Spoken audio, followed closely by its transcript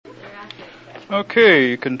Okay,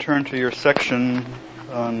 you can turn to your section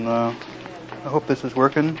on, I hope this is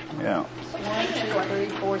working. Yeah.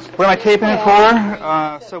 What am I taping it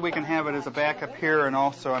for? So we can have it as a backup here, and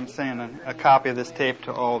also I'm sending a copy of this tape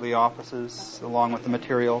to all the offices along with the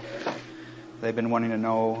material. They've been wanting to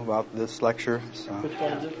know about this lecture. So. Which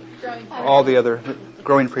one is it? All the other,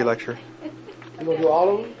 Growing Free lecture. You going to do all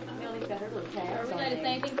of them? Are we going to say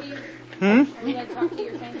anything to you? Hmm? Are we going to talk to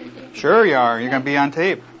you or say anything to you? Sure you are. You're going to be on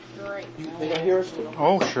tape. Great. They going to hear us too?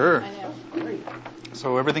 Oh, sure. I know.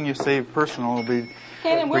 So everything you say personal will be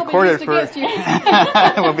And will recorded be used against you.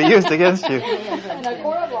 It will be used against you. In a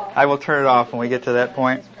court of law. I will turn it off when we get to that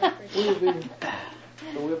point.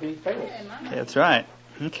 We'll be famous. That's right.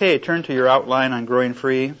 Okay, turn to your outline on Growing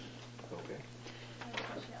Free. Okay.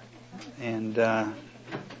 And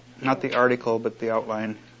not the article, but the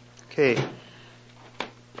outline. Okay.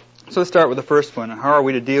 So let's start with the first one. How are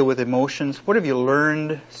we to deal with emotions? What have you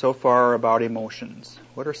learned so far about emotions?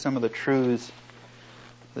 What are some of the truths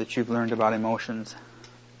that you've learned about emotions?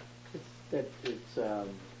 It's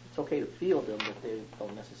okay to feel them, but they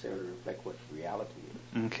don't necessarily reflect what reality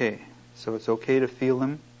is. Okay. So it's okay to feel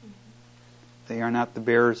them. They are not the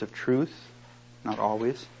bearers of truth. Not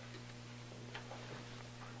always.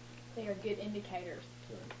 They are good indicators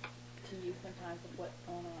to you sometimes of what's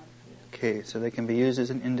going on. Okay, so they can be used as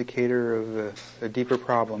an indicator of a deeper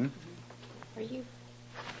problem. Are you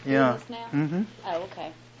Yeah. doing this now? Mm-hmm. Oh,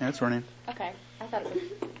 okay. Yeah, it's running. Okay. I thought it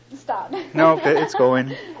was stopped. No, it's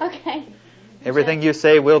going. Okay. Everything you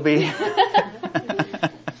say will be.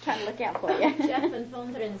 Trying to look out for you. Jeff Van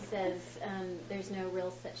Vonderen says there's no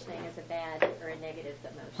real such thing as a bad or a negative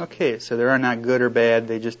emotion. Okay, so they are not good or bad.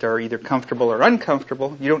 They just are either comfortable or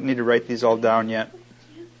uncomfortable. You don't need to write these all down yet.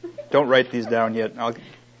 Don't write these down yet.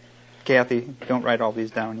 Kathy, don't write all these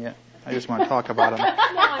down yet. I just want to talk about them.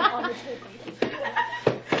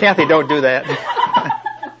 Kathy, don't do that.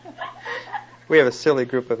 We have a silly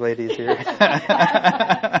group of ladies here.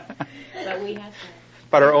 But we have some.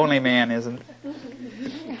 But our only man isn't.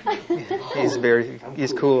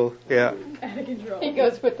 He's cool. Yeah. Out of control. He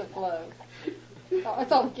goes with the flow.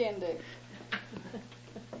 That's all he can do.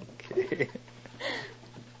 Okay.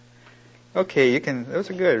 Okay, those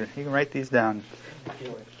are good. You can write these down.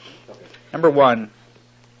 Number 1,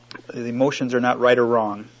 the emotions are not right or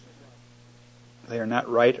wrong. They are not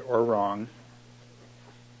right or wrong.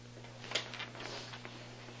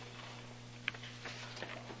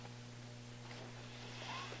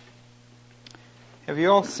 Have you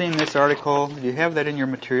all seen this article? Do you have that in your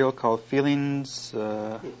material called Feelings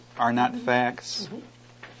Are Not Facts?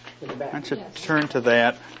 Why don't you turn to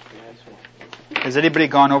that? Has anybody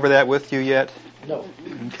gone over that with you yet? No.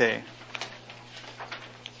 Okay.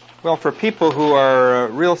 Well, for people who are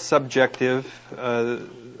real subjective,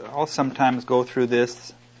 I'll sometimes go through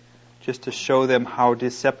this just to show them how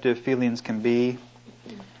deceptive feelings can be.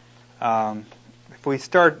 If we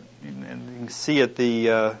start, and you can see at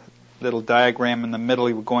the little diagram in the middle,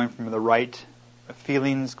 we're going from the right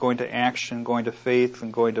feelings, going to action, going to faith,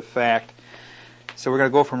 and going to fact. So we're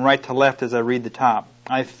going to go from right to left as I read the top.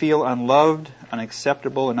 I feel unloved,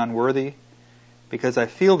 unacceptable, and unworthy. Because I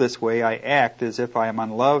feel this way, I act as if I am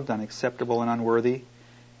unloved, unacceptable, and unworthy.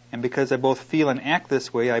 And because I both feel and act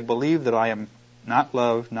this way, I believe that I am not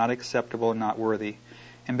loved, not acceptable, and not worthy.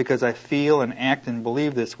 And because I feel and act and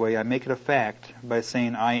believe this way, I make it a fact by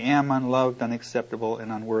saying I am unloved, unacceptable,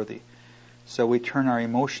 and unworthy. So we turn our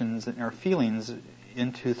emotions and our feelings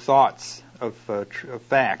into thoughts of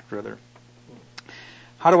fact, rather.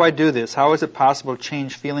 How do I do this? How is it possible to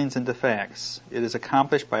change feelings into facts? It is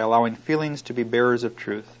accomplished by allowing feelings to be bearers of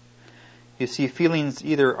truth. You see, feelings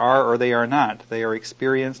either are or they are not. They are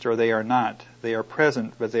experienced or they are not. They are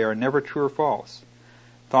present, but they are never true or false.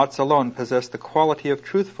 Thoughts alone possess the quality of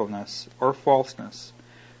truthfulness or falseness.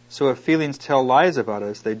 So if feelings tell lies about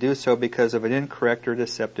us, they do so because of an incorrect or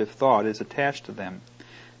deceptive thought is attached to them.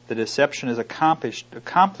 The deception is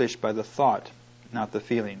accomplished by the thought, not the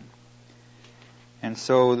feeling. And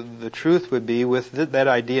so the truth would be, with that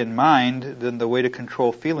idea in mind, then the way to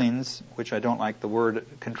control feelings, which I don't like the word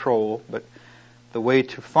control, but the way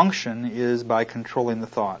to function is by controlling the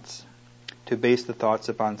thoughts, to base the thoughts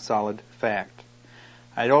upon solid fact.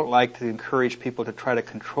 I don't like to encourage people to try to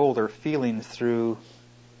control their feelings through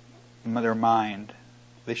their mind.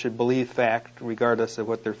 They should believe fact regardless of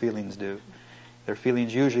what their feelings do. Their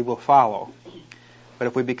feelings usually will follow. But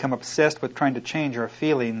if we become obsessed with trying to change our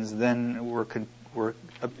feelings, then we're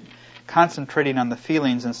concentrating on the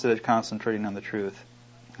feelings instead of concentrating on the truth,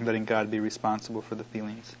 letting God be responsible for the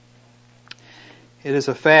feelings. It is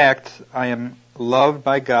a fact I am loved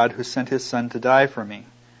by God who sent His Son to die for me.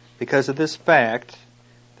 Because of this fact,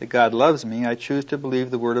 that God loves me, I choose to believe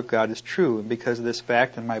the Word of God is true. And because of this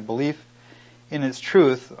fact and my belief in its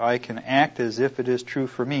truth, I can act as if it is true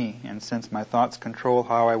for me. And since my thoughts control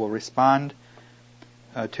how I will respond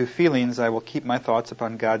to feelings, I will keep my thoughts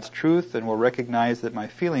upon God's truth and will recognize that my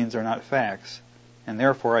feelings are not facts, and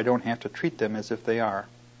therefore I don't have to treat them as if they are.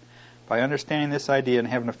 By understanding this idea and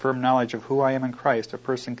having a firm knowledge of who I am in Christ, a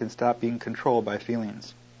person can stop being controlled by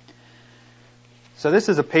feelings. So this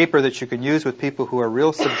is a paper that you can use with people who are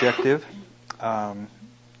real subjective. The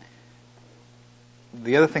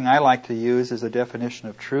other thing I like to use is a definition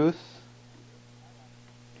of truth.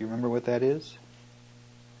 Do you remember what that is?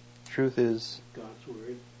 Truth is God's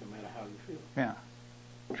Word, no matter how you feel. Yeah.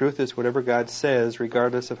 Truth is whatever God says,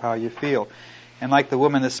 regardless of how you feel. And like the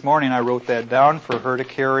woman this morning, I wrote that down for her to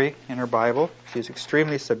carry in her Bible. She's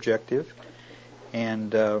extremely subjective.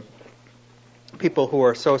 And people who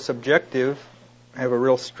are so subjective have a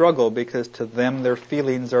real struggle because to them their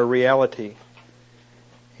feelings are reality.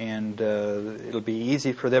 And it'll be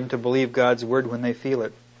easy for them to believe God's Word when they feel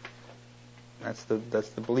it. That's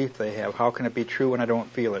the belief they have. How can it be true when I don't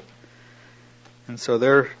feel it? And so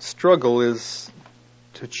their struggle is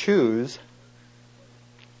to choose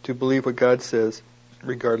to believe what God says,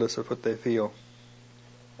 regardless of what they feel.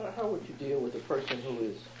 How would you deal with a person who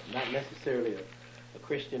is not necessarily a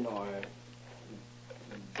Christian or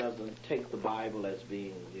doesn't take the Bible as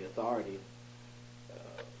being the authority,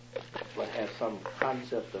 but has some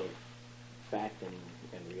concept of fact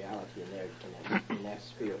and reality in that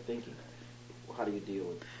sphere of thinking? How do you deal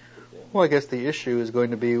with them? Well, I guess the issue is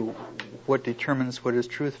going to be what determines what is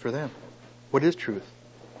truth for them. What is truth?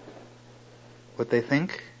 What they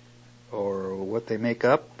think, or what they make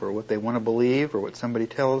up, or what they want to believe, or what somebody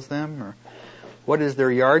tells them, or what is their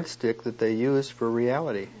yardstick that they use for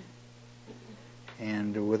reality?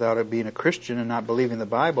 And without it being a Christian and not believing the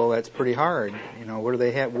Bible, that's pretty hard. You know, what do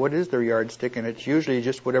they have? What is their yardstick? And it's usually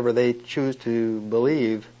just whatever they choose to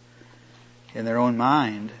believe in their own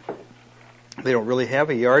mind. They don't really have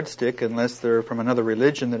a yardstick unless they're from another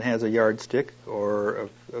religion that has a yardstick, or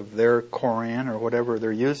of their Koran or whatever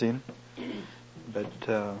they're using. But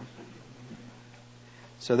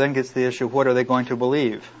so then gets the issue: what are they going to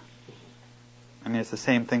believe? I mean, it's the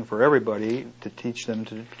same thing for everybody, to teach them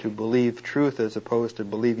to believe truth as opposed to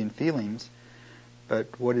believing feelings.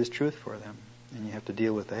 But what is truth for them? And you have to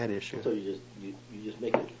deal with that issue. So you just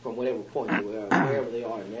make it from whatever point, wherever they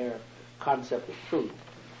are in their concept of truth.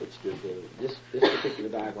 It's this particular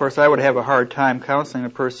diagram. Of course, I would have a hard time counseling a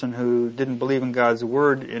person who didn't believe in God's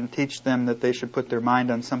Word and teach them that they should put their mind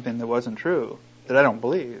on something that wasn't true, that I don't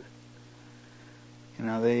believe. You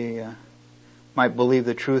know, they might believe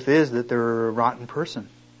the truth is that they're a rotten person.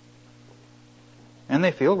 And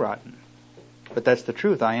they feel rotten. But that's the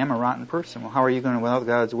truth. I am a rotten person. Well, how are you going to, without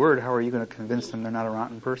God's Word, how are you going to convince them they're not a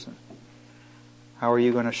rotten person? How are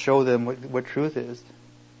you going to show them what truth is?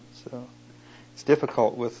 So it's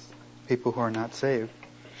difficult with people who are not saved.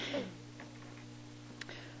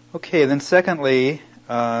 Okay, then secondly,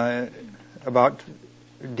 about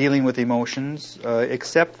dealing with emotions,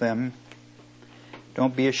 accept them.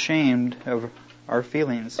 Don't be ashamed of our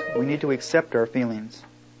feelings. We need to accept our feelings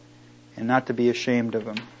and not to be ashamed of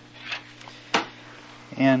them.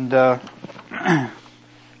 And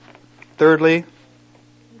thirdly,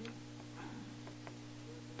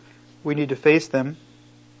 we need to face them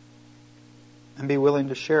and be willing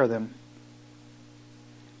to share them.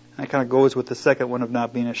 That kind of goes with the second one of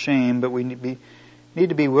not being ashamed, but we need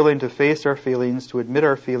to be willing to face our feelings, to admit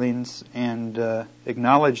our feelings and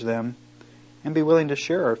acknowledge them, and be willing to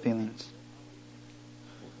share our feelings.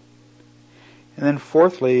 And then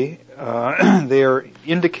fourthly, they are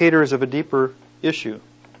indicators of a deeper issue.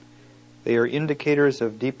 They are indicators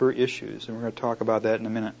of deeper issues, and we're going to talk about that in a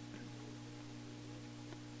minute.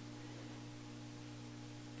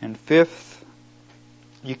 And fifth,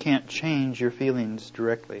 you can't change your feelings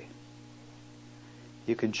directly.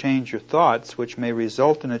 You can change your thoughts, which may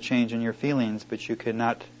result in a change in your feelings, but you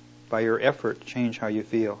cannot, by your effort, change how you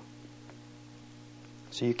feel.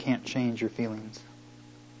 So you can't change your feelings.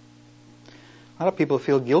 A lot of people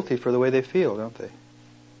feel guilty for the way they feel, don't they?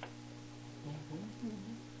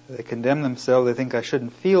 They condemn themselves. They think, I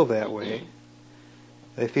shouldn't feel that way.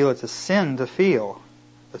 They feel it's a sin to feel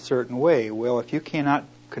a certain way. Well, if you cannot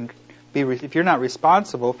if you're not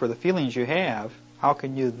responsible for the feelings you have, how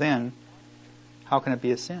can it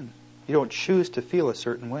be a sin? You don't choose to feel a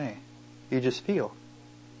certain way. You just feel.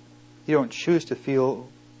 You don't choose to feel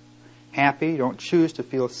happy. You don't choose to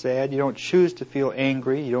feel sad. You don't choose to feel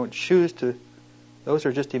angry. You don't choose to... Those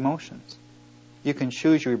are just emotions. You can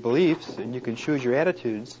choose your beliefs and you can choose your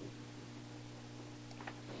attitudes,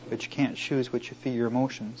 but you can't choose what you feed your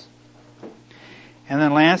emotions. And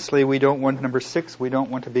then lastly, number 6, we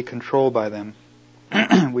don't want to be controlled by them.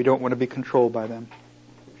 We don't want to be controlled by them.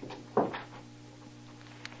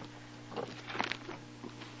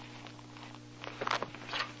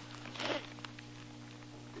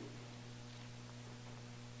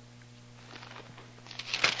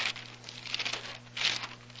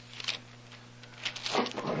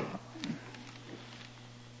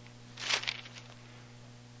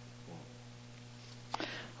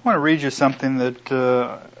 I want to read you something that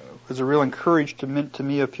was a real encouragement to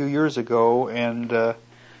me a few years ago, and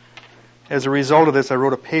as a result of this, I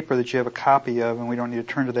wrote a paper that you have a copy of, and we don't need to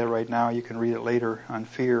turn to that right now. You can read it later on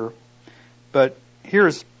fear. But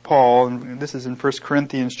here's Paul, and this is in 1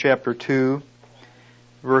 Corinthians chapter 2,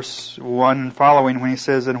 verse 1 and following, when he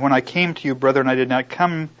says, "And when I came to you, brethren, I did not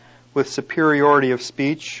come with superiority of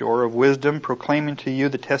speech or of wisdom, proclaiming to you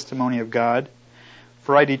the testimony of God.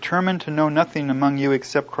 For I determined to know nothing among you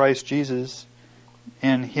except Christ Jesus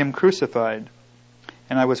and Him crucified.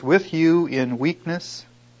 And I was with you in weakness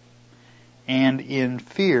and in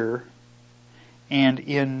fear and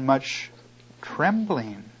in much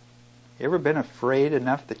trembling." You ever been afraid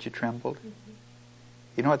enough that you trembled?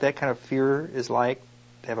 You know what that kind of fear is like?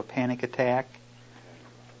 To have a panic attack?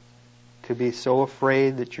 To be so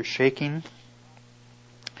afraid that you're shaking?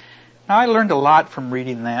 Now, I learned a lot from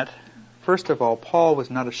reading that. First of all, Paul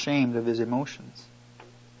was not ashamed of his emotions.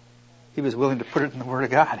 He was willing to put it in the Word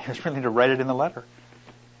of God. He was willing to write it in the letter.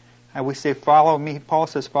 And we say, "Follow me." Paul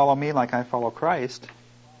says, "Follow me like I follow Christ."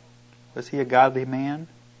 Was he a godly man?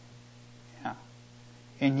 Yeah.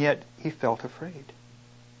 And yet, he felt afraid.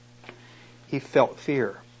 He felt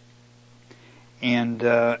fear. And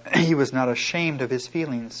he was not ashamed of his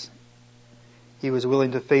feelings. He was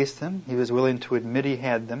willing to face them. He was willing to admit he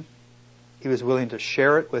had them. He was willing to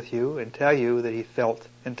share it with you and tell you that he felt,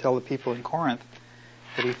 and tell the people in Corinth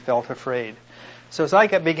that he felt afraid. So as I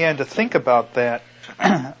began to think about that,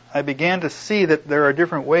 I began to see that there are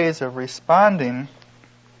different ways of responding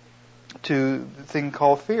to the thing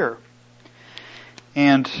called fear.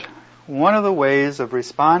 And one of the ways of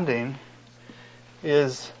responding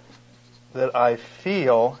is that I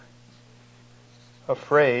feel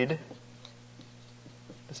afraid.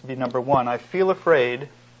 This would be number 1. I feel afraid.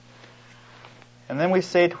 And then we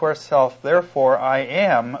say to ourselves, therefore I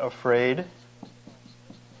am afraid.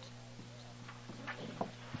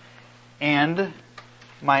 And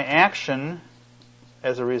my action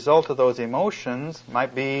as a result of those emotions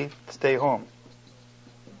might be stay home.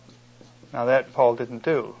 Now that Paul didn't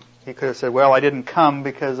do. He could have said, well, I didn't come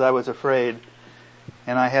because I was afraid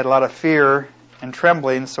and I had a lot of fear and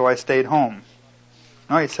trembling, so I stayed home.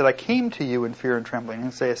 No, he said, I came to you in fear and trembling. He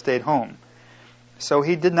didn't say I stayed home. So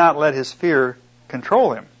he did not let his fear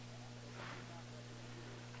control him.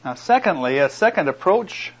 Now, secondly, a second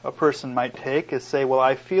approach a person might take is say, well,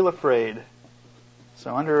 I feel afraid.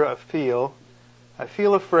 So under a feel, I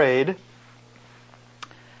feel afraid,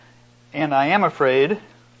 and I am afraid,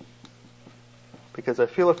 because I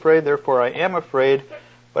feel afraid, therefore I am afraid,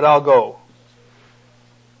 but I'll go.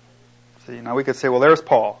 See, now we could say, well, there's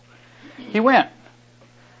Paul. He went.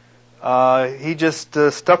 He just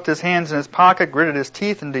stuffed his hands in his pocket, gritted his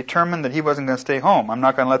teeth, and determined that he wasn't going to stay home. I'm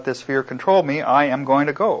not going to let this fear control me. I am going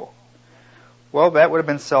to go. Well, that would have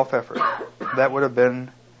been self-effort. That would have been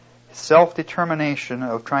self-determination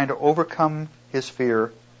of trying to overcome his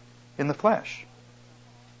fear in the flesh.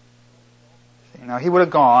 See, now, he would have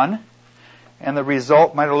gone, and the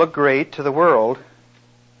result might have looked great to the world,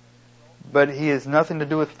 but he has nothing to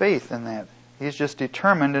do with faith in that. He's just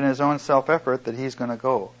determined in his own self-effort that he's going to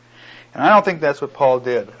go. And I don't think that's what Paul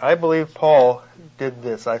did. I believe Paul did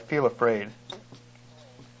this. I feel afraid.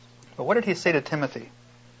 But what did he say to Timothy?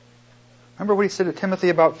 Remember what he said to Timothy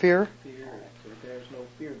about fear? Fear. There's no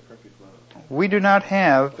fear in perfect love. We do not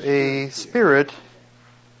have a spirit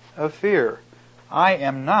of fear. I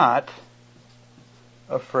am not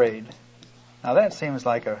afraid. Now that seems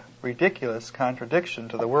like a ridiculous contradiction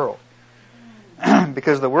to the world.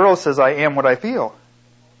 Because the world says I am what I feel.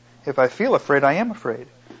 If I feel afraid, I am afraid.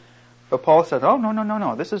 But Paul said, oh,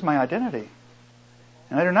 no. This is my identity.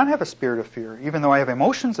 And I do not have a spirit of fear. Even though I have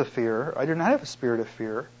emotions of fear, I do not have a spirit of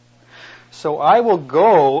fear. So I will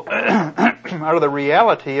go out of the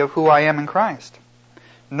reality of who I am in Christ,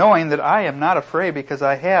 knowing that I am not afraid because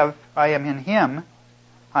I am in Him,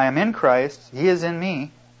 I am in Christ, He is in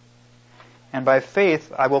me, and by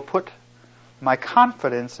faith I will put my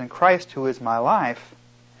confidence in Christ who is my life,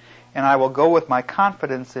 and I will go with my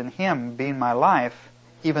confidence in Him being my life,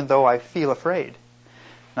 even though I feel afraid.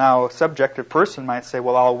 Now, a subjective person might say,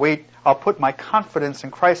 well, I'll put my confidence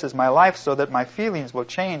in Christ as my life so that my feelings will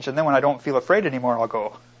change, and then when I don't feel afraid anymore, I'll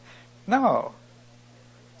go. No.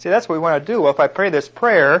 See, that's what we want to do. Well, if I pray this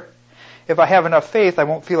prayer, if I have enough faith, I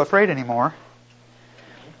won't feel afraid anymore.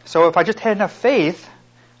 So if I just had enough faith,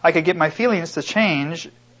 I could get my feelings to change,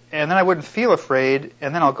 and then I wouldn't feel afraid,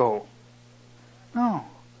 and then I'll go. No.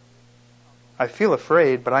 I feel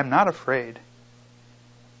afraid, but I'm not afraid.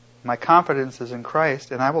 My confidence is in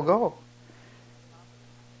Christ, and I will go.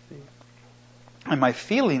 And my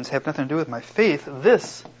feelings have nothing to do with my faith.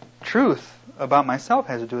 This truth about myself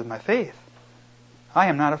has to do with my faith. I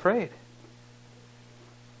am not afraid.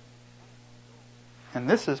 And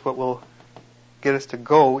this is what will get us to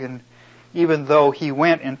go, even though he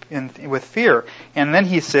went with fear. And then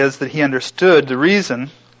he says that he understood the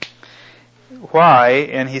reason why,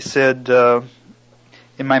 and he said,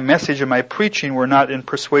 in my message and my preaching were not in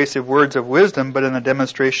persuasive words of wisdom, but in the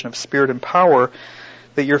demonstration of spirit and power,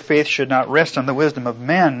 that your faith should not rest on the wisdom of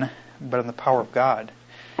men, but on the power of God.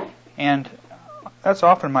 And that's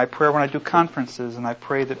often my prayer when I do conferences, and I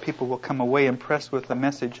pray that people will come away impressed with the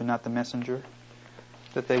message and not the messenger,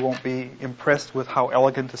 that they won't be impressed with how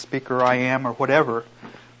elegant a speaker I am or whatever,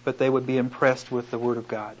 but they would be impressed with the Word of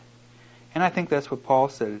God. And I think that's what Paul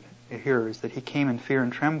said here, is that he came in fear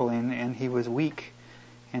and trembling, and he was weak,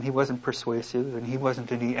 and he wasn't persuasive, and he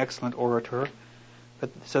wasn't any excellent orator, but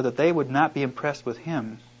so that they would not be impressed with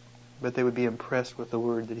him, but they would be impressed with the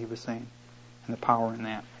word that he was saying, and the power in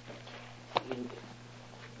that.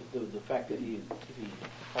 The fact that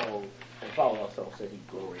Paul also said he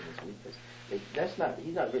gloried in his weakness. He's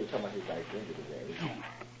not really talking about his identity there, is he?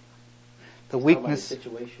 The weakness,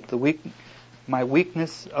 situation. My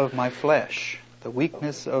weakness of my flesh, the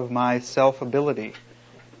weakness of my self-ability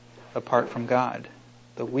apart from God,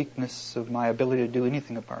 the weakness of my ability to do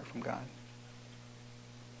anything apart from God.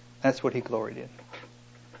 That's what he gloried in,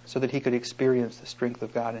 so that he could experience the strength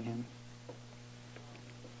of God in him.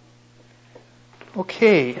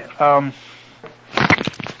 Okay.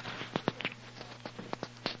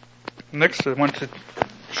 Next, I want to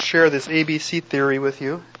share this ABC theory with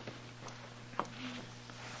you.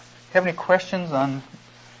 Have any questions on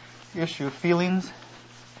the issue of feelings?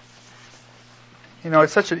 You know,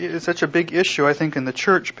 it's such a big issue, I think, in the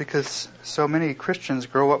church, because so many Christians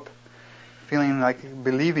grow up feeling like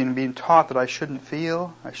believing, being taught that I shouldn't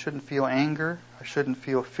feel anger, I shouldn't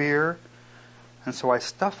feel fear, and so I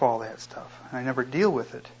stuff all that stuff, and I never deal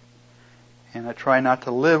with it. And I try not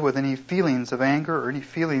to live with any feelings of anger or any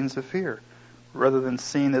feelings of fear, rather than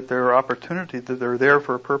seeing that there are opportunities, that they're there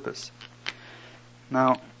for a purpose.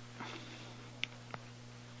 Now,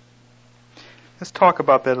 let's talk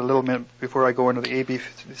about that a little bit before I go into the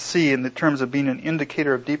ABC in the terms of being an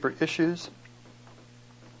indicator of deeper issues.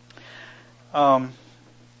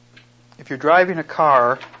 If you're driving a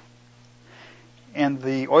car and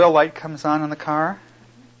the oil light comes on in the car,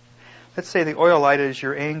 let's say the oil light is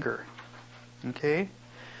your anger. Okay?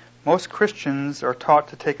 Most Christians are taught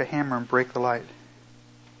to take a hammer and break the light.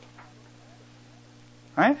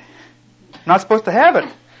 Right? Not supposed to have it.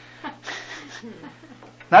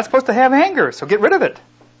 Not supposed to have anger, so get rid of it.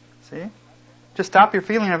 See? Just stop your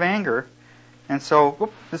feeling of anger, and so,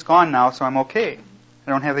 whoop, it's gone now, so I'm okay. I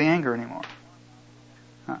don't have the anger anymore.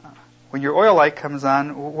 When your oil light comes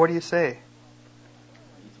on, what do you say?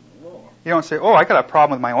 You don't say, oh, I got a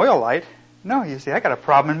problem with my oil light. No, you say, I got a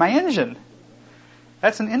problem in my engine.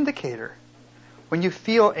 That's an indicator. When you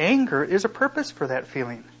feel anger, there's a purpose for that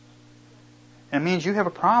feeling. And it means you have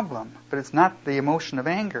a problem, but it's not the emotion of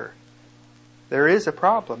anger. There is a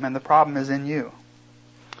problem, and the problem is in you.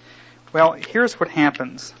 Well, here's what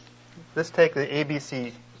happens. Let's take the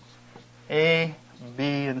ABC. A, B,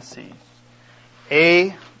 and C.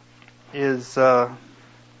 A is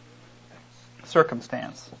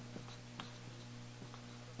circumstance.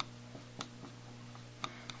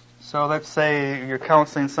 So let's say you're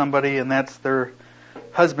counseling somebody and that's their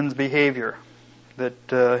husband's behavior,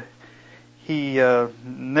 that he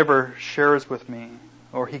never shares with me,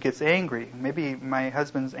 or he gets angry. Maybe my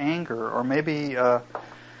husband's anger, or maybe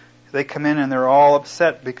they come in and they're all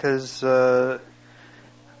upset because their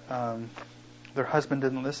husband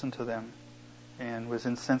didn't listen to them and was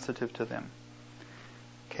insensitive to them.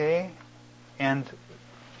 Okay? And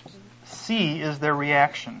C is their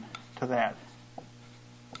reaction to that.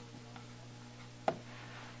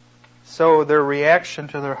 So their reaction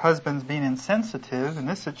to their husbands being insensitive in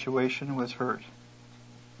this situation was hurt.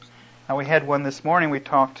 Now we had one this morning we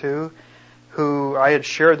talked to who I had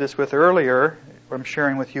shared this with earlier. I'm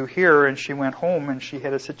sharing with you here, and she went home and she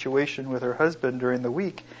had a situation with her husband during the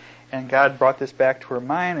week, and God brought this back to her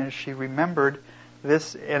mind, and she remembered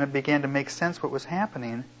this, and it began to make sense what was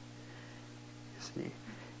happening. You see,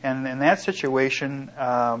 and in that situation,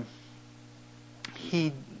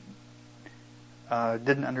 he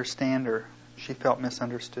didn't understand her. She felt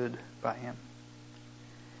misunderstood by him,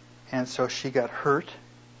 and so she got hurt.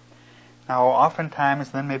 Now,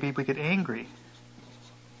 oftentimes, then maybe we get angry,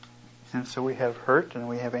 and so we have hurt and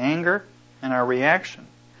we have anger in our reaction.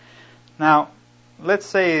 Now,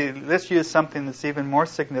 let's use something that's even more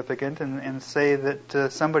significant, and say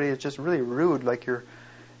that somebody is just really rude, like your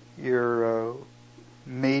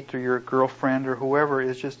mate or your girlfriend or whoever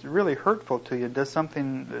is just really hurtful to you, does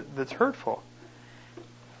something that's hurtful.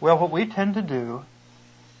 Well, what we tend to do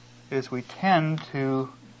is we tend to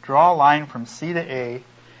draw a line from C to A,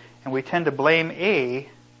 and we tend to blame A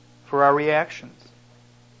for our reactions.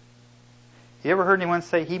 You ever heard anyone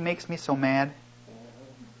say, "He makes me so mad"?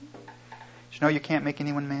 Did you know you can't make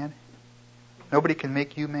anyone mad? Nobody can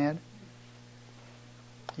make you mad.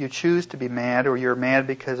 You choose to be mad, or you're mad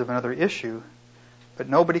because of another issue, but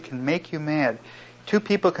nobody can make you mad. Two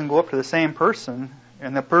people can go up to the same person,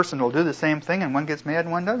 and the person will do the same thing, and one gets mad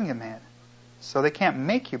and one doesn't get mad. So they can't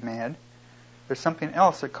make you mad. There's something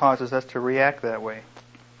else that causes us to react that way.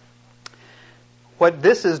 What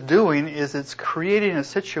this is doing is it's creating a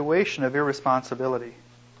situation of irresponsibility.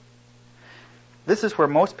 This is where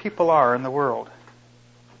most people are in the world.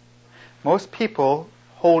 Most people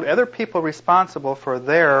hold other people responsible for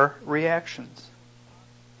their reactions,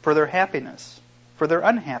 for their happiness, for their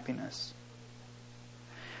unhappiness.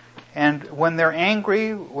 And when they're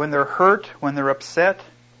angry, when they're hurt, when they're upset,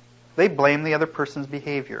 they blame the other person's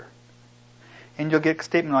behavior. And you'll get a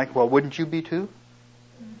statement like, "Well, wouldn't you be too?"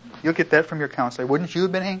 You'll get that from your counselor. "Wouldn't you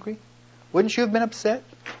have been angry? Wouldn't you have been upset?"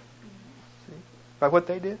 See, by what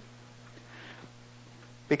they did?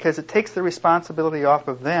 Because it takes the responsibility off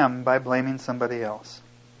of them by blaming somebody else.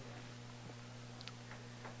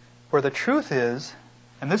 Where the truth is,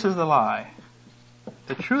 and this is the lie,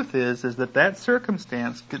 the truth is that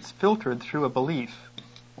circumstance gets filtered through a belief.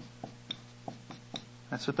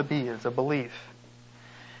 That's what the B is, a belief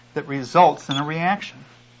that results in a reaction.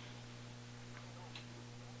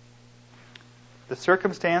 The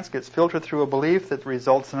circumstance gets filtered through a belief that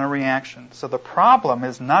results in a reaction. So the problem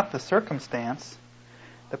is not the circumstance.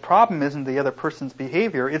 The problem isn't the other person's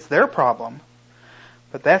behavior. It's their problem.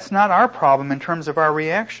 But that's not our problem in terms of our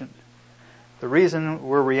reaction. The reason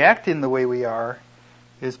we're reacting the way we are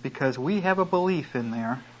is because we have a belief in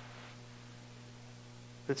there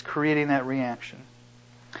that's creating that reaction.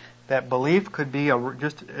 That belief could be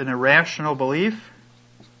just an irrational belief,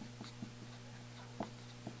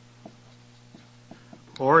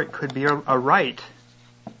 or it could be a right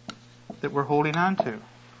that we're holding on to.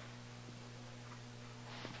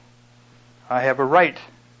 I have a right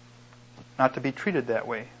not to be treated that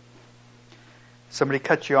way. Somebody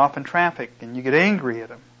cuts you off in traffic and you get angry at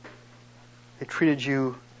them. They treated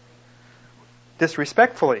you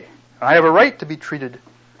disrespectfully. I have a right to be treated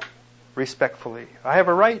respectfully. I have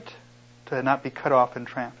a right to not be cut off in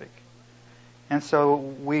traffic. And so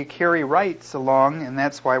we carry rights along, and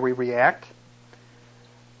that's why we react.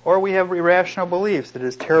 Or we have irrational beliefs that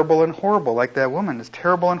it's terrible and horrible, like that woman. It's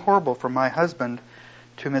terrible and horrible for my husband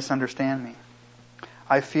to misunderstand me.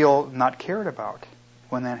 I feel not cared about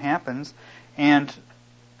when that happens, and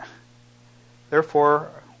therefore,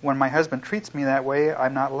 when my husband treats me that way,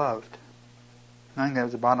 I'm not loved. I think that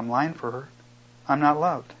was the bottom line for her. I'm not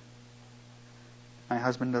loved. My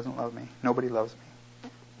husband doesn't love me. Nobody loves me.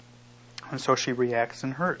 And so she reacts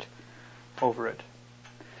in hurt over it.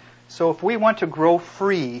 So if we want to grow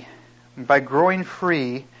free, by growing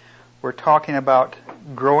free, we're talking about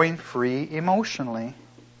growing free emotionally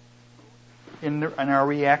in our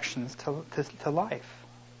reactions to life.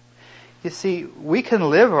 You see, we can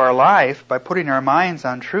live our life by putting our minds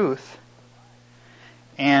on truth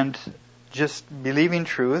and just believing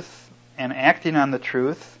truth and acting on the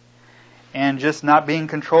truth and just not being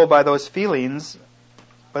controlled by those feelings,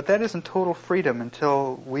 but that isn't total freedom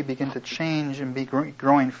until we begin to change and be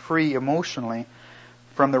growing free emotionally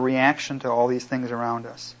from the reaction to all these things around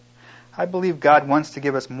us. I believe God wants to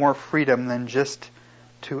give us more freedom than just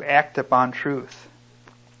to act upon truth,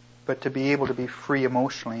 but to be able to be free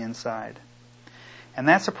emotionally inside. And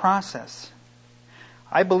that's a process.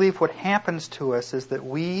 I believe what happens to us is that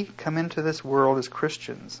we come into this world as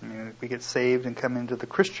Christians. I mean, we get saved and come into the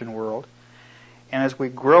Christian world. And as we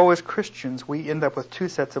grow as Christians, we end up with two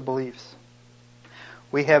sets of beliefs.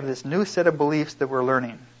 We have this new set of beliefs that we're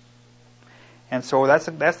learning. And so that's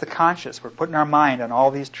the conscious. We're putting our mind on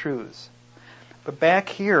all these truths. But back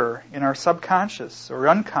here in our subconscious or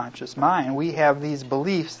unconscious mind, we have these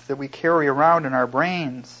beliefs that we carry around in our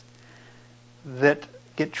brains that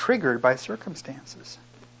get triggered by circumstances.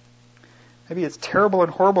 Maybe it's terrible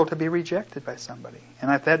and horrible to be rejected by somebody.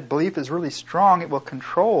 And if that belief is really strong, it will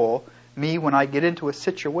control me when I get into a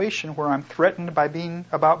situation where I'm threatened about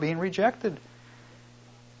being rejected.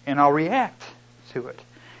 And I'll react to it.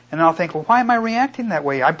 And I'll think, well, why am I reacting that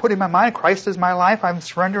way? I'm putting my mind, Christ is my life, I'm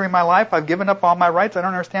surrendering my life, I've given up all my rights, I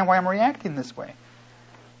don't understand why I'm reacting this way.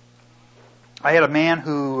 I had a man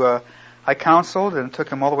who I counseled and took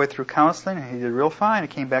him all the way through counseling, and he did real fine. He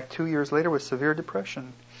came back 2 years later with severe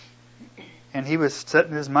depression. And he was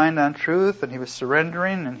setting his mind on truth, and he was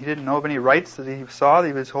surrendering, and he didn't know of any rights that he saw that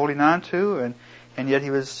he was holding on to, and yet he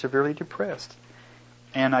was severely depressed.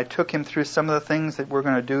 And I took him through some of the things that we're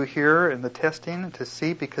going to do here in the testing to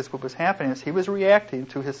see, because what was happening is he was reacting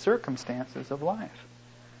to his circumstances of life.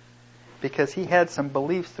 Because he had some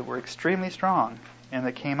beliefs that were extremely strong, and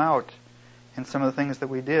that came out in some of the things that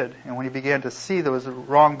we did. And when he began to see those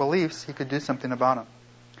wrong beliefs, he could do something about them.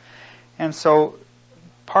 And so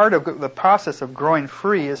part of the process of growing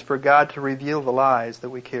free is for God to reveal the lies that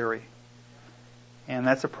we carry. And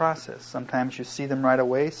that's a process. Sometimes you see them right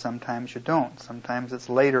away, sometimes you don't. Sometimes it's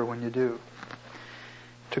later when you do.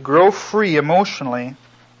 To grow free emotionally,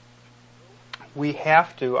 we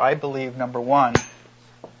have to, I believe, number one,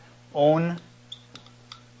 own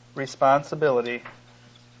responsibility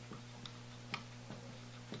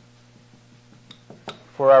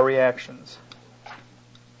for our reactions.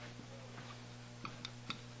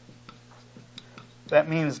 That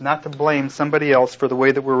means not to blame somebody else for the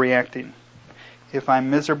way that we're reacting. If I'm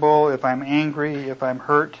miserable, if I'm angry, if I'm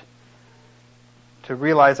hurt, to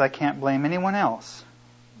realize I can't blame anyone else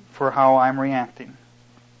for how I'm reacting.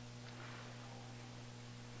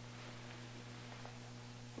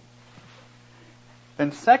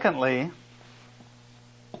 Then secondly,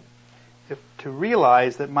 to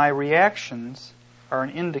realize that my reactions are an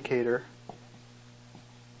indicator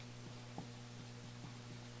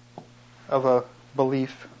of a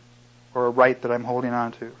belief or a right that I'm holding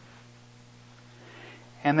on to.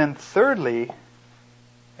 And then thirdly,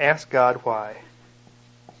 ask God why.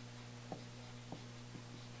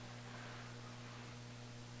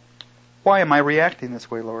 Why am I reacting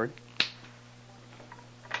this way, Lord?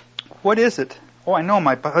 What is it? Oh, I know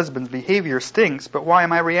my husband's behavior stinks, but why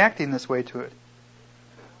am I reacting this way to it?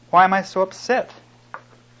 Why am I so upset?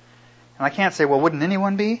 And I can't say, well, wouldn't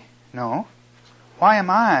anyone be? No. Why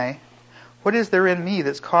am I? What is there in me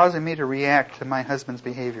that's causing me to react to my husband's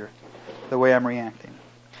behavior the way I'm reacting?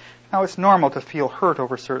 Now, it's normal to feel hurt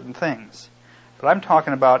over certain things, but I'm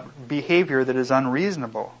talking about behavior that is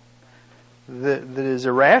unreasonable, that is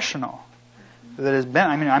irrational, that has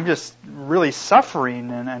been, I'm just really suffering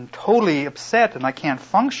and totally upset, and I can't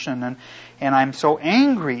function, and I'm so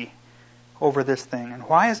angry over this thing. And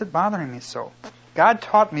why is it bothering me so? God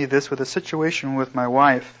taught me this with a situation with my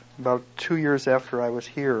wife about 2 years after I was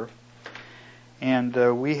here.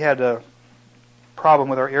 And we had a problem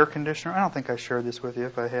with our air conditioner. I don't think I shared this with you.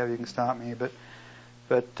 If I have, you can stop me.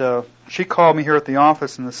 But she called me here at the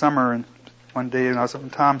office in the summer, and one day, and I was up in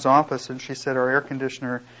Tom's office, and she said, our air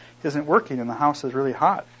conditioner isn't working, and the house is really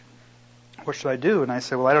hot. What should I do? And I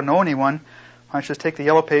said, well, I don't know anyone. Why don't you just take the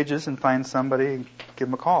yellow pages and find somebody and give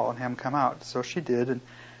them a call and have them come out? So she did, and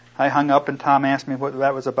I hung up, and Tom asked me what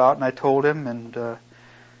that was about, and I told him, and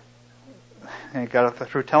I got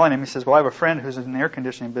through telling him. He says, well, I have a friend who's in the air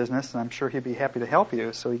conditioning business, and I'm sure he'd be happy to help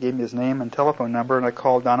you. So he gave me his name and telephone number, and I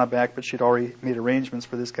called Donna back, but she'd already made arrangements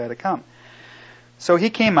for this guy to come. So he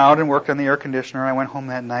came out and worked on the air conditioner. I went home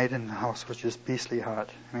that night, and the house was just beastly hot.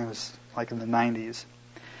 I mean, it was like in the 90s.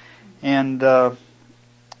 And I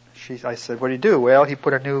said, what do you do? Well, he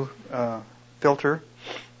put a new filter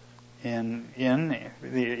in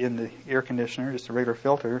the air conditioner, just a regular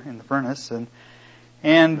filter in the furnace, and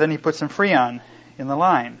then he put some Freon in the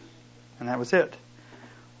line, and that was it.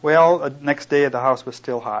 Well, the next day the house was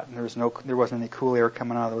still hot, and there wasn't any cool air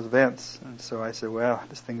coming out of those vents. And so I said, well,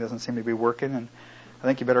 this thing doesn't seem to be working, and I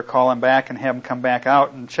think you better call him back and have him come back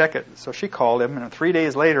out and check it. So she called him, and 3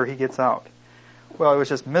 days later he gets out. Well, it was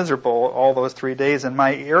just miserable all those 3 days, and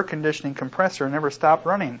my air conditioning compressor never stopped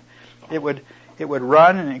running. It would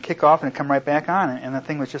run and it'd kick off and it'd come right back on, and the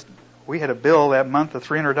thing was just, we had a bill that month of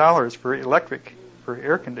 $300 for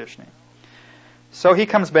air conditioning. So he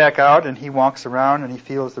comes back out and he walks around and he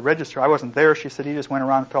feels the register. I wasn't there. She said he just went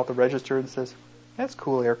around and felt the register and says, that's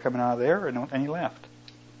cool air coming out of there, and he left.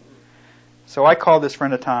 So I called this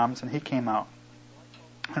friend of Tom's, and he came out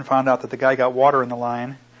and found out that the guy got water in the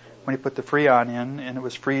line when he put the Freon in, and it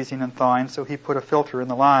was freezing and thawing, so he put a filter in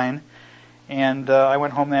the line. And I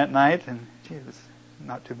went home that night, and gee, it was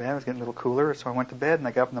not too bad. It was getting a little cooler, so I went to bed, and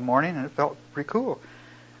I got up in the morning, and it felt pretty cool.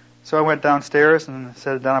 So I went downstairs and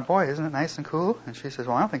said to Donna, boy, isn't it nice and cool? And she says,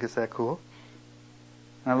 well, I don't think it's that cool.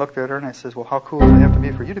 And I looked at her and I says, well, how cool does it have to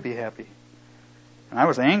be for you to be happy? And I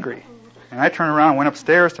was angry. And I turned around and went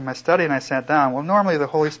upstairs to my study and I sat down. Well, normally the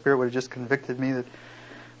Holy Spirit would have just convicted me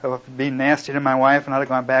of being nasty to my wife and I'd have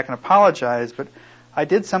gone back and apologized. But I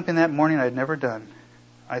did something that morning I'd never done.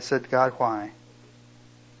 I said, God, why?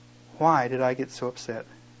 Why did I get so upset?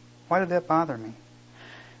 Why did that bother me?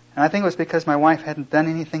 And I think it was because my wife hadn't done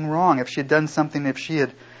anything wrong. If she had done something, if she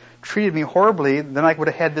had treated me horribly, then I would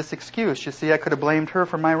have had this excuse. You see, I could have blamed her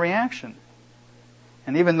for my reaction.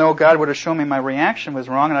 And even though God would have shown me my reaction was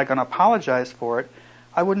wrong and I'm going to apologize for it,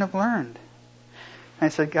 I wouldn't have learned. And I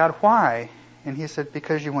said, God, why? And he said,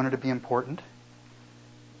 because you wanted to be important.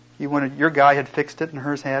 You wanted, your guy had fixed it and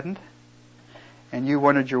hers hadn't. And you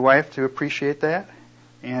wanted your wife to appreciate that.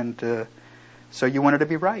 And so you wanted to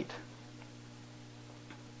be right.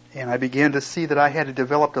 And I began to see that I had to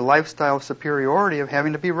develop a lifestyle of superiority of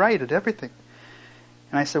having to be right at everything.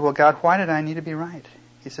 And I said, well, God, why did I need to be right?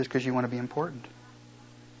 He says, because you want to be important.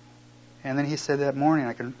 And then he said that morning,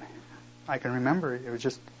 I can remember it. It was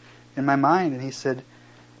just in my mind. And he said,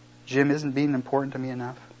 Jim, isn't being important to me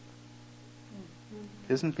enough?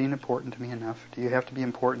 Isn't being important to me enough? Do you have to be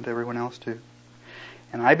important to everyone else too?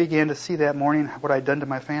 And I began to see that morning what I'd done to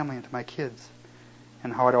my family and to my kids.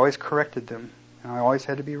 And how I'd always corrected them. And I always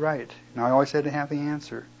had to be right. And I always had to have the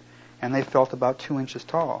answer. And they felt about 2 inches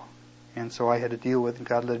tall. And so I had to deal with, and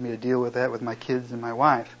God led me to deal with that with my kids and my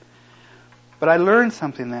wife. But I learned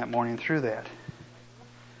something that morning through that.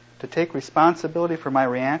 To take responsibility for my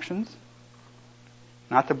reactions.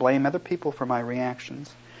 Not to blame other people for my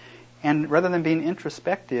reactions. And rather than being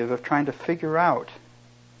introspective of trying to figure out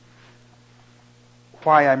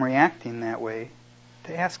why I'm reacting that way,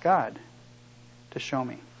 to ask God to show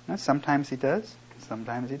me. Now, sometimes he does,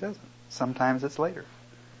 sometimes he doesn't. Sometimes it's later.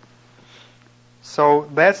 So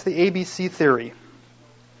that's the ABC theory.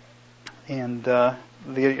 And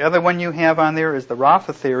the other one you have on there is the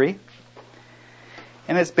Rafa theory.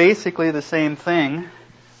 And it's basically the same thing,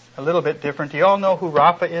 a little bit different. Do you all know who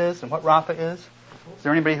Rafa is and what Rafa is? Is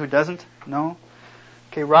there anybody who doesn't know?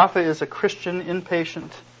 Okay, Rafa is a Christian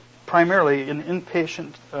inpatient, primarily an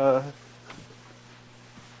inpatient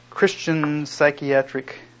Christian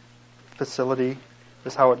psychiatric facility.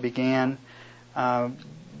 Is how it began.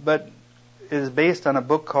 But it is based on a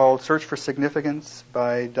book called Search for Significance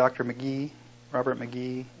by Dr. McGee, Robert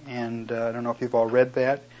McGee. And I don't know if you've all read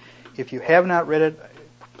that. If you have not read it,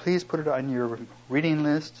 please put it on your reading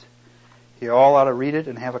list. You all ought to read it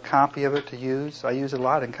and have a copy of it to use. I use it a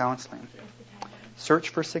lot in counseling. Search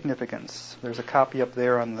for Significance. There's a copy up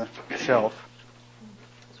there on the shelf.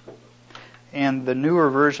 And the newer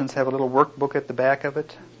versions have a little workbook at the back of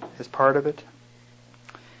it as part of it.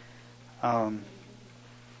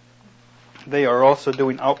 They are also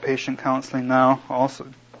doing outpatient counseling now, also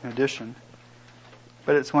in addition.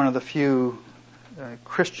 But it's one of the few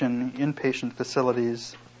Christian inpatient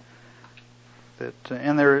facilities that,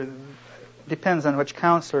 and there depends on which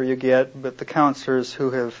counselor you get, but the counselors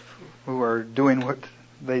who are doing what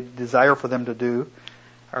they desire for them to do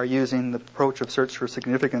are using the approach of Search for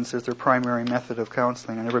Significance as their primary method of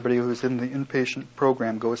counseling, and everybody who's in the inpatient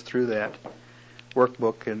program goes through that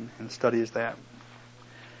workbook and studies that.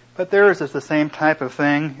 But theirs is the same type of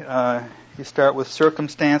thing. You start with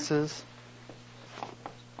circumstances,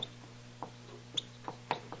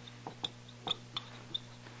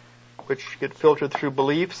 which get filtered through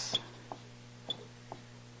beliefs,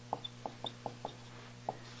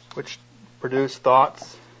 which produce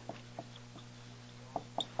thoughts,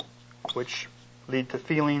 which lead to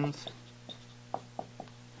feelings,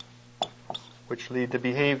 which lead to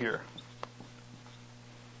behavior.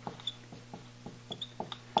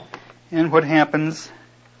 And what happens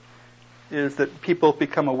is that people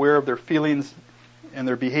become aware of their feelings and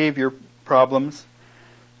their behavior problems,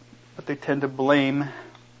 but they tend to blame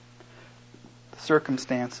the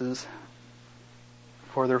circumstances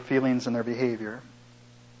for their feelings and their behavior,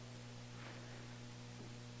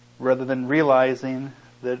 rather than realizing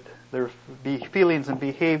that their feelings and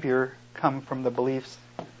behavior come from the beliefs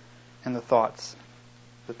and the thoughts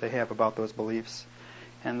that they have about those beliefs.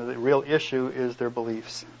 And the real issue is their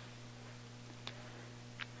beliefs.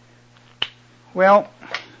 Well,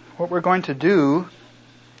 what we're going to do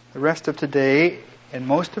the rest of today and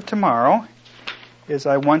most of tomorrow is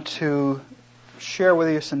I want to share with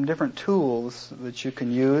you some different tools that you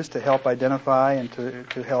can use to help identify and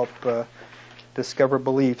to help discover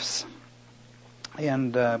beliefs.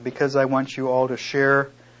 And because I want you all to share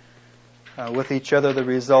with each other the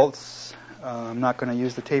results, I'm not going to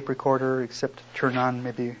use the tape recorder except to turn on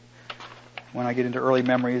maybe when I get into early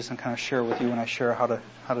memories and kind of share with you when I share how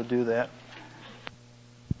to do that.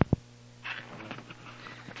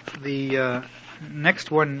 The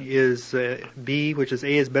next one is B, which is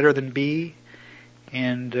A is better than B.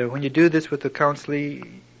 And when you do this with the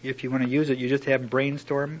counseling, if you want to use it, you just have them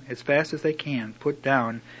brainstorm as fast as they can. Put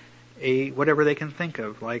down whatever they can think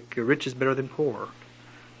of, like rich is better than poor,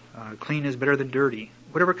 clean is better than dirty,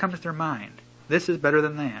 whatever comes to their mind. This is better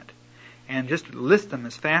than that. And just list them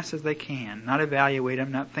as fast as they can. Not evaluate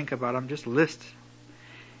them, not think about them, just list.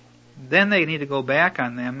 Then they need to go back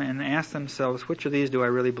on them and ask themselves, which of these do I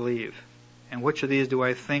really believe? And which of these do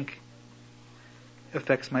I think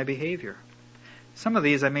affects my behavior? Some of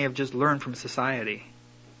these I may have just learned from society.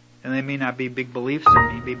 And they may not be big beliefs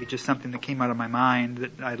in me, maybe just something that came out of my mind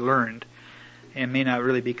that I learned, and may not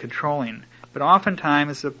really be controlling. But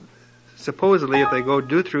oftentimes, supposedly, if they go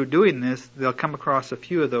through doing this, they'll come across a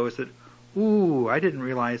few of those that, ooh, I didn't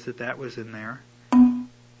realize that was in there.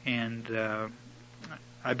 And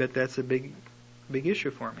I bet that's a big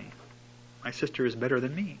issue for me. My sister is better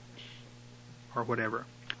than me, or whatever.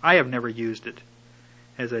 I have never used it,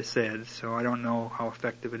 as I said, so I don't know how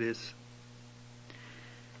effective it is.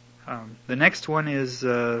 The next one is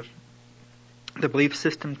the belief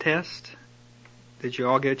system test. Did you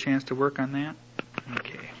all get a chance to work on that?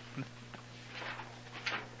 Okay.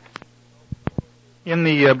 In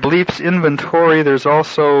the beliefs inventory, there's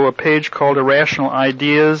also a page called Irrational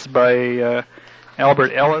Ideas by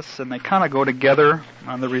Albert Ellis, and they kind of go together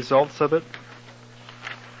on the results of it.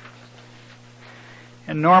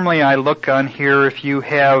 And normally I look on here if you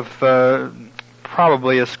have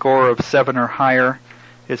probably a score of 7 or higher.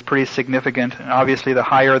 Is pretty significant. And obviously, the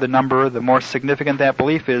higher the number, the more significant that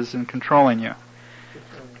belief is in controlling you.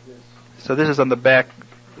 So this is on the back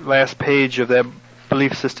last page of that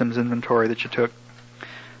belief systems inventory that you took.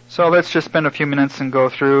 So let's just spend a few minutes and go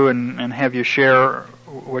through and have you share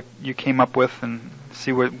what you came up with and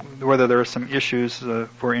see whether there are some issues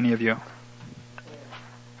for any of you.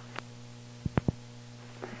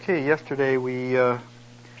 Okay, yesterday we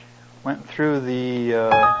went through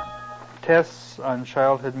the tests on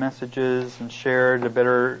childhood messages and shared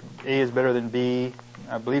A is better than B,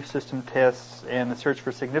 belief system tests, and the search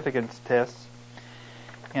for significance tests.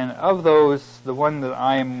 And of those, the one that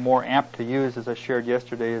I am more apt to use, as I shared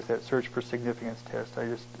yesterday, is that search for significance test. I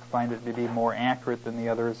just find it to be more accurate than the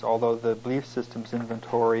others, although the belief systems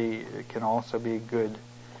inventory can also be good.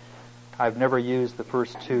 I've never used the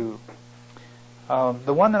first two.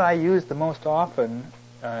 The one that I use the most often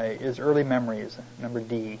is early memories, number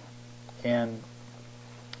D. And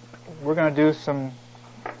we're going to do some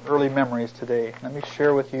early memories today. Let me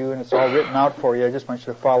share with you, and it's all written out for you. I just want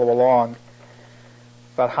you to follow along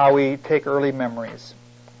about how we take early memories.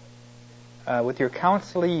 With your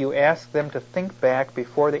counselee, you ask them to think back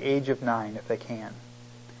before the age of 9, if they can.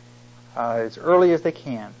 As early as they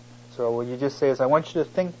can. So what you just say is, I want you to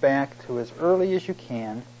think back to as early as you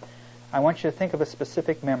can. I want you to think of a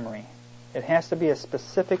specific memory. It has to be a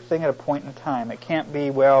specific thing at a point in time. It can't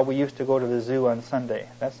be, well, we used to go to the zoo on Sunday.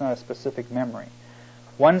 That's not a specific memory.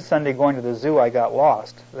 One Sunday going to the zoo, I got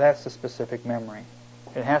lost. That's a specific memory.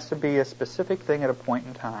 It has to be a specific thing at a point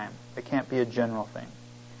in time. It can't be a general thing.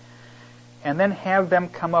 And then have them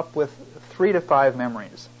come up with 3 to 5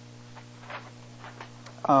 memories.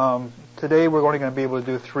 Today we're only going to be able to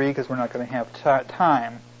do 3 because we're not going to have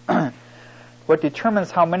time. What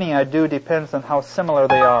determines how many I do depends on how similar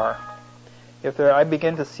they are. If I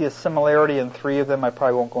begin to see a similarity in 3 of them, I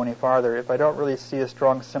probably won't go any farther. If I don't really see a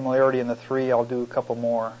strong similarity in the 3, I'll do a couple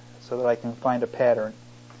more so that I can find a pattern.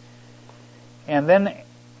 And then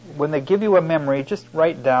when they give you a memory, just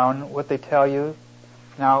write down what they tell you.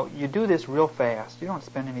 Now, you do this real fast. You don't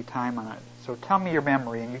spend any time on it. So tell me your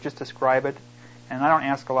memory, and you just describe it. And I don't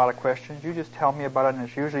ask a lot of questions. You just tell me about it, and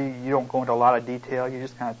it's usually you don't go into a lot of detail. You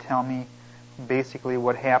just kind of tell me basically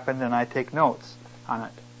what happened, and I take notes on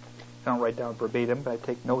it. I don't write down verbatim, but I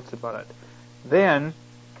take notes about it. Then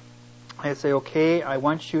I say, okay, I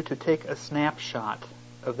want you to take a snapshot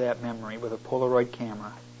of that memory with a Polaroid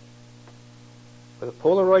camera. With a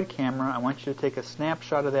Polaroid camera, I want you to take a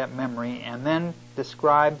snapshot of that memory and then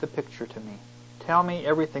describe the picture to me. Tell me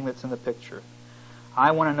everything that's in the picture.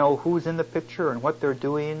 I want to know who's in the picture and what they're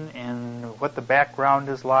doing and what the background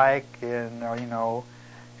is like and,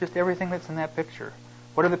 just everything that's in that picture.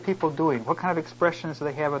 What are the people doing? What kind of expressions do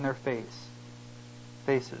they have on their faces,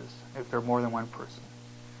 if they're more than one person?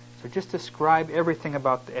 So just describe everything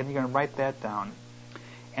about and you're going to write that down.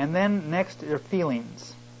 And then next are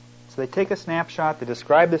feelings. So they take a snapshot, they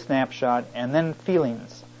describe the snapshot, and then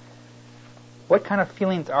feelings. What kind of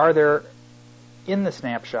feelings are there in the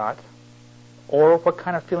snapshot? Or what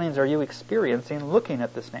kind of feelings are you experiencing looking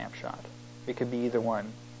at the snapshot? It could be either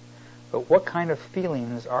one. But what kind of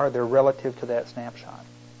feelings are there relative to that snapshot?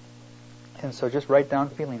 And so just write down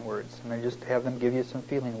feeling words, and then just have them give you some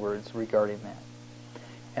feeling words regarding that.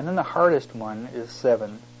 And then the hardest one is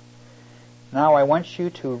 7. Now I want you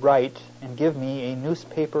to write and give me a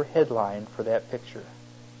newspaper headline for that picture.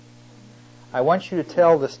 I want you to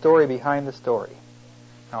tell the story behind the story.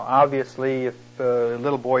 Now obviously if a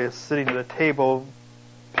little boy is sitting at a table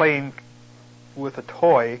playing with a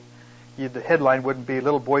toy, the headline wouldn't be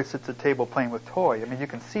 "Little boy sits at table playing with toy." I mean, you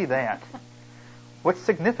can see that. What's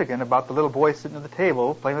significant about the little boy sitting at the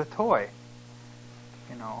table playing with a toy?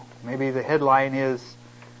 You know, maybe the headline is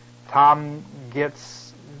Tom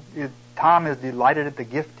is delighted at the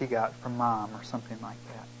gift he got from Mom, or something like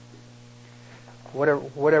that.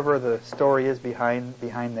 Whatever the story is behind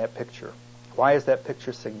that picture. Why is that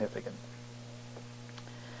picture significant?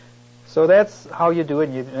 So that's how you do it.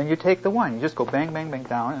 And you take the one. You just go bang, bang, bang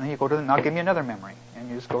down, and then you go to now give me another memory, and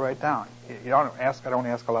you just go right down. I don't ask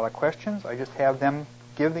a lot of questions. I just have them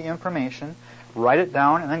give the information, write it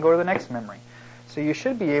down, and then go to the next memory. So you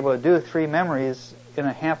should be able to do 3 memories in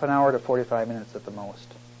a half an hour to 45 minutes at the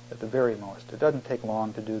most, at the very most. It doesn't take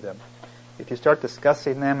long to do them. If you start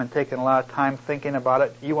discussing them and taking a lot of time thinking about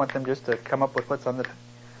it, you want them just to come up with what's on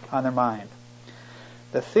their mind.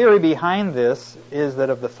 The theory behind this is that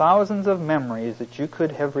of the thousands of memories that you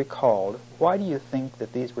could have recalled, why do you think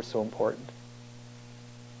that these were so important?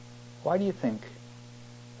 Why do you think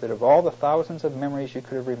that of all the thousands of memories you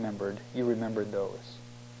could have remembered, you remembered those?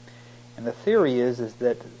 And the theory is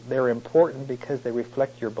that they're important because they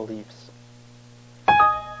reflect your beliefs.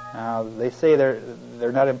 Now, they say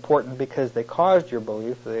they're not important because they caused your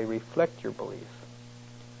belief, they reflect your belief.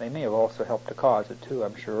 They may have also helped to cause it too,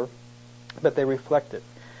 I'm sure, but they reflect it.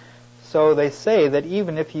 So they say that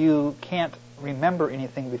even if you can't remember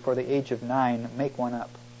anything before the age of 9, make one up.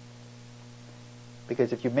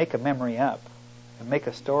 Because if you make a memory up and make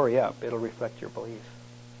a story up, it'll reflect your belief.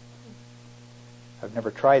 I've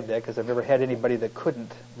never tried that because I've never had anybody that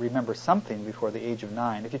couldn't remember something before the age of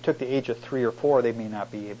 9. If you took the age of 3 or 4, they may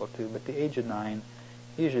not be able to, but the age of 9,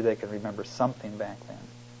 usually they can remember something back then.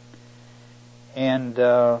 And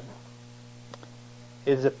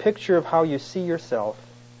it is a picture of how you see yourself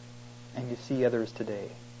and you see others today.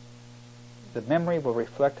 The memory will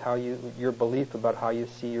reflect your belief about how you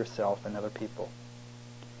see yourself and other people.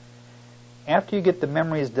 After you get the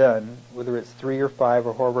memories done, whether it's 3 or 5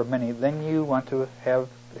 or however many, then you want to help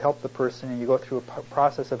the person, and you go through a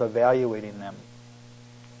process of evaluating them.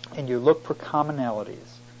 And you look for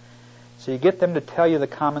commonalities. So you get them to tell you the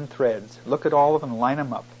common threads. Look at all of them and line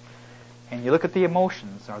them up. And you look at the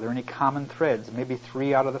emotions. Are there any common threads? Maybe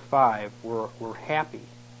 3 out of the 5 were happy.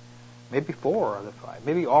 Maybe 4 out of the 5.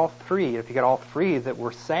 Maybe all 3. If you got all 3 that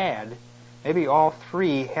were sad, maybe all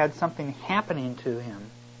 3 had something happening to him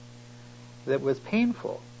that was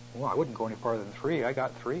painful. Well, I wouldn't go any farther than 3. I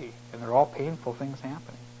got 3. And they're all painful things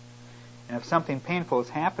happening. And if something painful is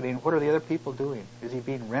happening, what are the other people doing? Is he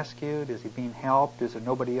being rescued? Is he being helped? Is there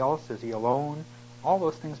nobody else? Is he alone? All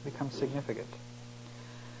those things become significant.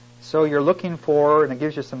 So you're looking for, and it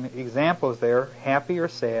gives you some examples there, happy or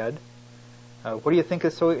sad. What do you think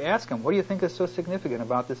is so, ask them, what do you think is so significant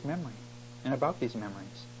about this memory and about these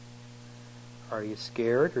memories? Are you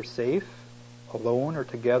scared or safe, alone or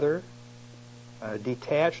together,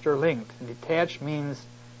 detached or linked? Detached means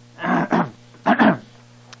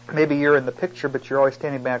maybe you're in the picture, but you're always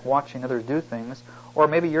standing back watching others do things, or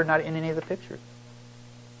maybe you're not in any of the pictures.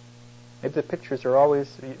 Maybe the pictures are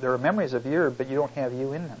always, there are memories of you, but you don't have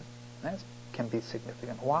you in them. That can be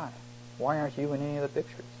significant. Why? Why aren't you in any of the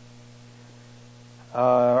pictures?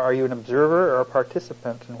 Are you an observer or a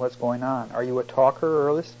participant in what's going on? Are you a talker or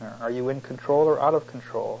a listener? Are you in control or out of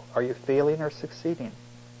control? Are you failing or succeeding?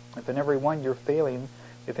 If in every one you're failing,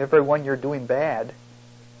 if every one you're doing bad,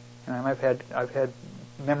 and I've had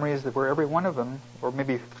memories that were every one of them, or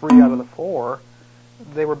maybe 3 out of the 4,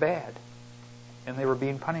 they were bad, and they were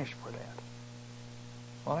being punished for that.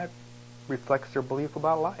 Well, that reflects their belief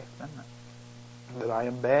about life, doesn't it? That I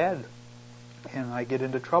am bad, and I get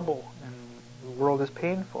into trouble, and the world is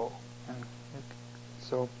painful. And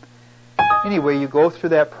so, anyway, you go through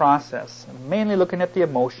that process, mainly looking at the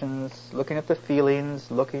emotions, looking at the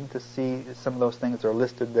feelings, looking to see some of those things that are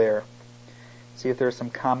listed there. See if there are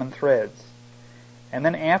some common threads. And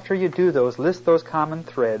then after you do those, list those common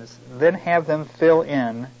threads, then have them fill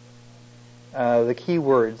in the key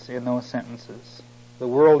words in those sentences. The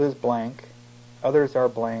world is blank, others are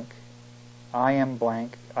blank, I am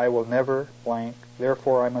blank, I will never blank,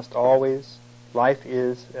 therefore I must always, life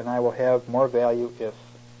is, and I will have more value if.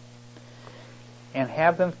 and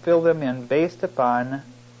have them fill them in based upon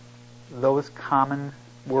those common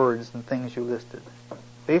words and things you listed.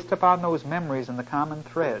 Based upon those memories and the common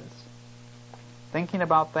threads. Thinking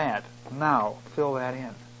about that, now fill that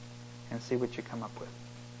in and see what you come up with.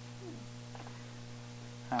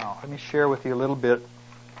 Now, let me share with you a little bit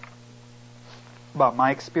about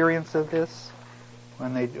my experience of this.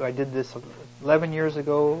 I did this 11 years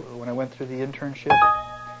ago when I went through the internship,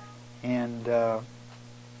 and it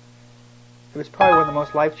was probably one of the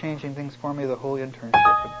most life-changing things for me, the whole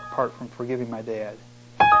internship, apart from forgiving my dad.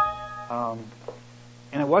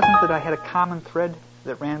 And it wasn't that I had a common thread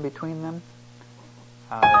that ran between them.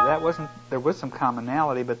 There was some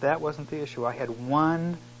commonality, but that wasn't the issue. I had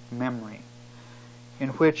one memory in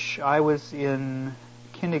which I was in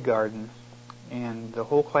kindergarten, and the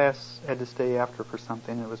whole class had to stay after for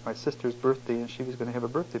something. It was my sister's birthday, and she was going to have a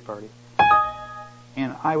birthday party.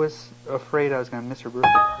 And I was afraid I was going to miss her birthday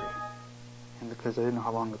party, and because I didn't know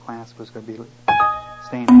how long the class was going to be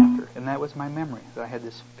staying after. And that was my memory, that I had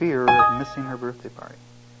this fear of missing her birthday party.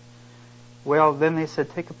 Well, then they said,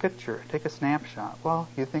 take a picture, take a snapshot. Well,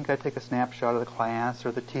 you think I'd take a snapshot of the class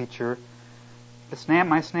or the teacher.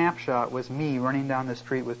 My snapshot was me running down the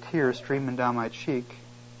street with tears streaming down my cheek,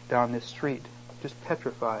 down this street, just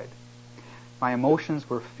petrified. My emotions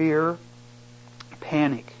were fear,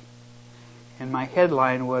 panic, and my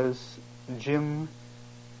headline was, Jim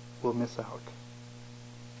will miss out.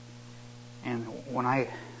 And when I,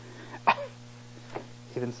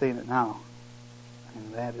 even seeing it now, I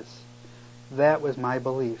mean, that was my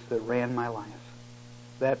belief that ran my life.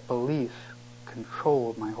 That belief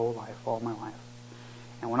controlled my whole life, all my life.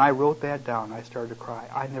 And when I wrote that down, I started to cry.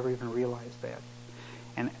 I never even realized that.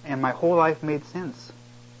 And my whole life made sense.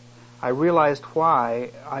 I realized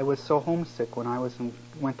why I was so homesick when I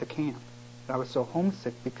went to camp. I was so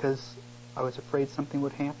homesick because I was afraid something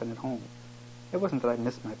would happen at home. It wasn't that I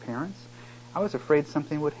missed my parents. I was afraid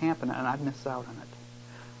something would happen and I'd miss out on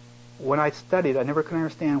it. When I studied, I never could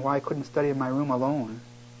understand why I couldn't study in my room alone.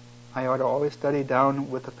 I ought to always study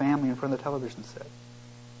down with the family in front of the television set.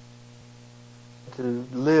 To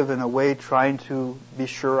live in a way trying to be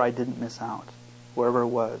sure I didn't miss out, wherever it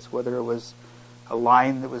was. Whether it was a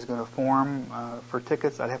line that was going to form for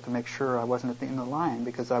tickets, I'd have to make sure I wasn't at the end of the line,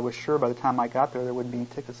 because I was sure by the time I got there wouldn't be any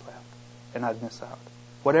tickets left, and I'd miss out.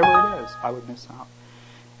 Whatever it is, I would miss out.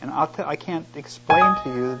 And I can't explain to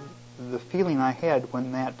you the feeling I had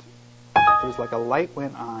when it was like a light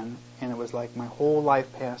went on, and it was like my whole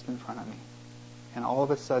life passed in front of me, and all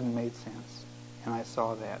of a sudden made sense, and I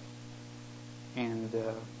saw that. And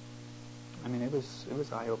I mean, it was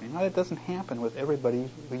eye-opening. Now, that doesn't happen with everybody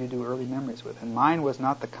who you do early memories with. And mine was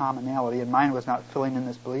not the commonality, and mine was not filling in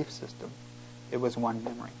this belief system. It was one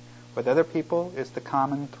memory. With other people, it's the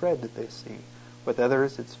common thread that they see. With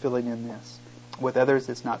others, it's filling in this. With others,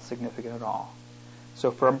 it's not significant at all. So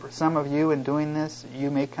for some of you in doing this, you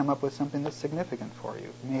may come up with something that's significant for you.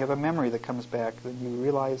 You may have a memory that comes back that you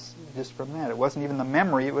realize just from that. It wasn't even the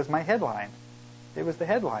memory, it was my headline. It was the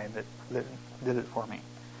headline that did it for me.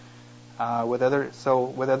 With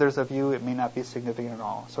others of you, it may not be significant at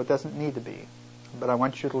all. So it doesn't need to be. But I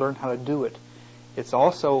want you to learn how to do it. It's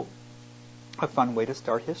also a fun way to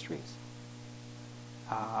start histories.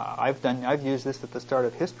 I've used this at the start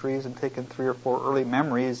of histories and taken 3 or 4 early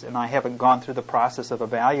memories, and I haven't gone through the process of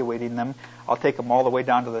evaluating them. I'll take them all the way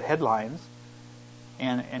down to the headlines,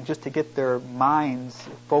 and just to get their minds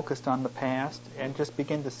focused on the past and just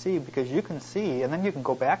begin to see, because you can see, and then you can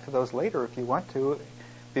go back to those later if you want to,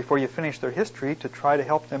 before you finish their history, to try to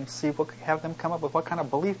help them see, have them come up with what kind of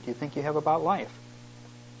belief do you think you have about life,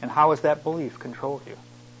 and how has that belief controlled you.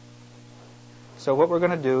 So what we're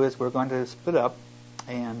going to do is we're going to split up,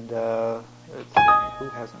 and let's see, who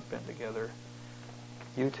hasn't been together?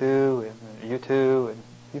 You two, and you two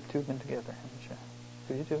have been together, haven't you?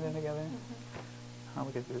 Have you two been together? Mm-hmm. How are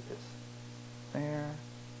we going to do this? There.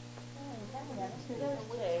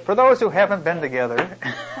 For those who haven't been together,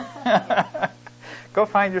 go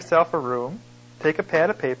find yourself a room, take a pad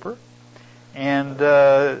of paper, and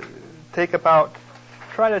try to take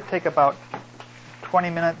about 20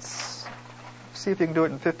 minutes. See if you can do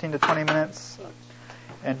it in 15 to 20 minutes.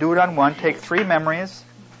 And do it on one. Take 3 memories,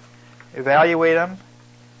 evaluate them,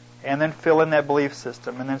 and then fill in that belief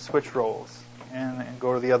system, and then switch roles, and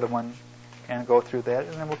go to the other one, and go through that,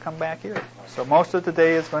 and then we'll come back here. So most of the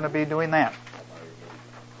day is going to be doing that.